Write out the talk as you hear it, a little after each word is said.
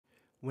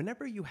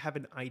Whenever you have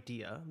an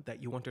idea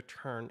that you want to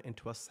turn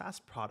into a SaaS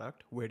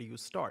product, where do you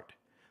start?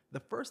 The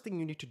first thing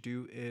you need to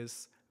do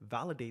is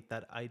validate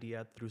that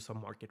idea through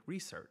some market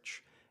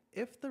research.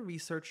 If the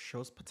research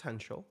shows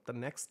potential, the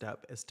next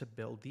step is to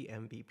build the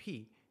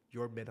MVP,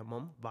 your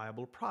minimum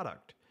viable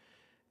product.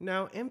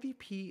 Now,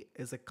 MVP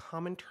is a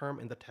common term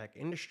in the tech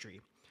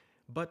industry,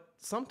 but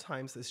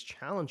sometimes it's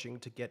challenging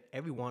to get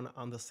everyone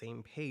on the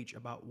same page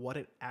about what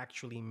it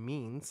actually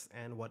means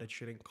and what it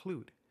should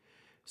include.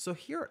 So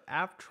here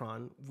at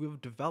Avtron, we've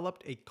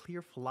developed a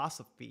clear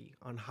philosophy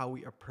on how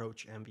we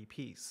approach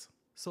MVPs.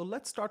 So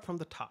let's start from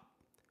the top.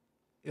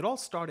 It all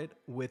started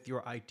with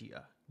your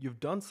idea.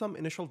 You've done some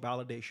initial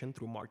validation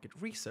through market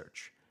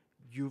research.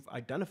 You've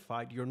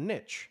identified your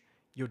niche.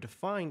 You've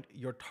defined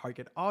your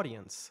target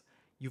audience.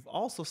 You've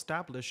also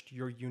established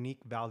your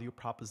unique value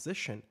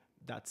proposition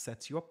that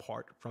sets you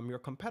apart from your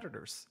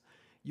competitors.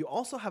 You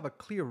also have a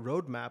clear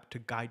roadmap to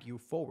guide you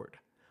forward.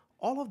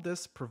 All of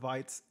this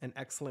provides an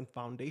excellent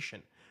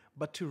foundation,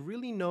 but to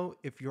really know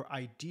if your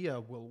idea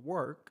will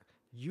work,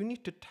 you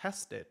need to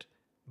test it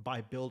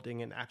by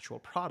building an actual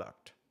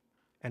product.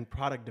 And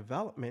product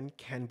development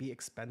can be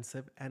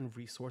expensive and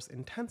resource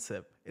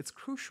intensive. It's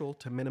crucial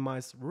to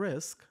minimize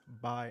risk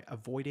by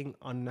avoiding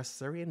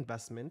unnecessary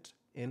investment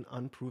in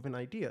unproven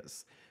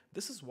ideas.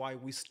 This is why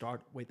we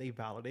start with a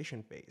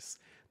validation phase.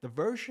 The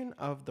version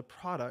of the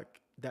product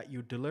that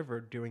you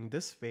deliver during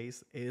this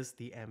phase is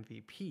the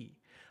MVP.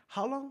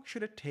 How long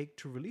should it take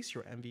to release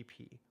your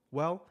MVP?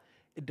 Well,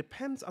 it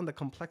depends on the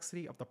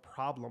complexity of the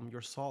problem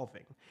you're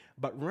solving.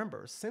 But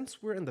remember,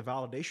 since we're in the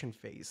validation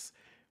phase,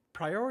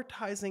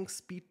 prioritizing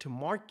speed to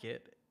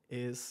market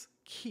is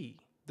key.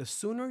 The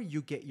sooner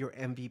you get your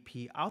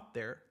MVP out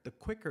there, the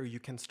quicker you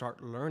can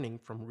start learning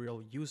from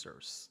real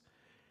users.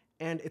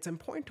 And it's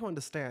important to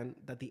understand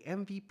that the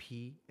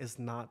MVP is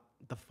not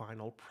the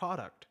final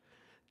product.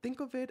 Think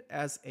of it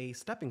as a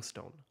stepping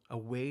stone, a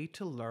way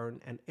to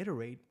learn and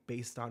iterate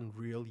based on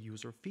real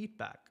user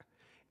feedback.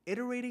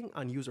 Iterating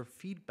on user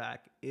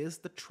feedback is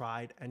the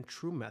tried and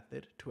true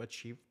method to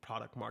achieve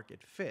product market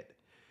fit.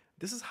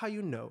 This is how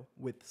you know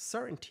with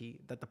certainty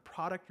that the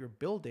product you're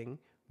building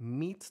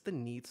meets the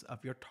needs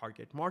of your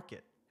target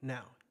market.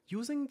 Now,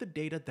 using the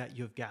data that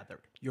you've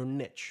gathered, your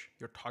niche,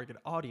 your target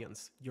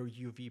audience, your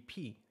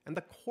UVP, and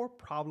the core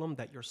problem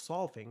that you're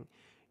solving,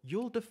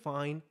 you'll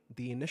define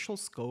the initial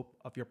scope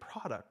of your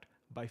product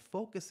by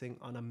focusing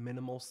on a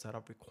minimal set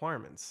of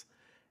requirements.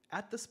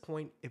 At this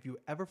point, if you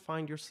ever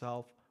find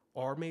yourself,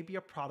 or maybe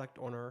a product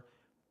owner,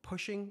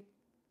 pushing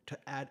to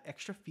add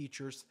extra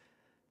features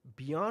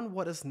beyond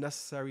what is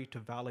necessary to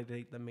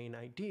validate the main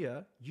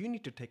idea, you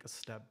need to take a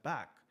step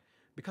back.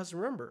 Because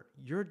remember,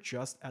 you're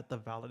just at the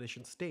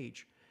validation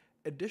stage.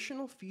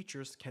 Additional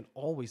features can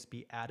always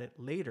be added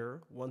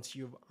later once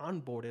you've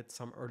onboarded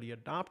some early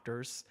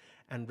adopters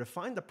and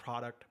refined the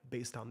product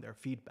based on their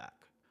feedback.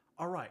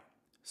 All right,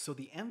 so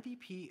the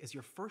MVP is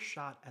your first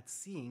shot at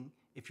seeing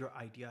if your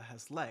idea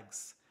has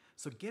legs.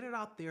 So get it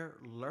out there,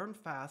 learn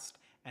fast,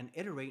 and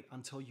iterate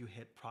until you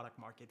hit product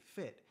market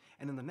fit.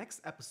 And in the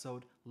next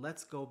episode,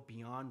 let's go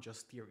beyond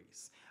just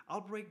theories.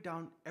 I'll break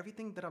down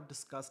everything that I've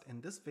discussed in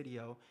this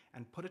video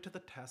and put it to the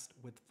test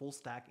with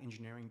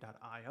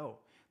fullstackengineering.io,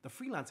 the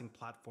freelancing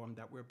platform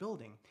that we're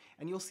building.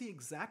 And you'll see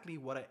exactly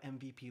what an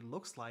MVP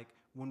looks like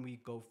when we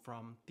go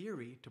from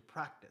theory to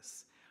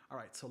practice. All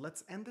right, so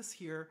let's end this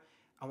here.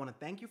 I want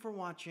to thank you for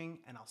watching,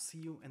 and I'll see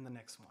you in the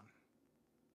next one.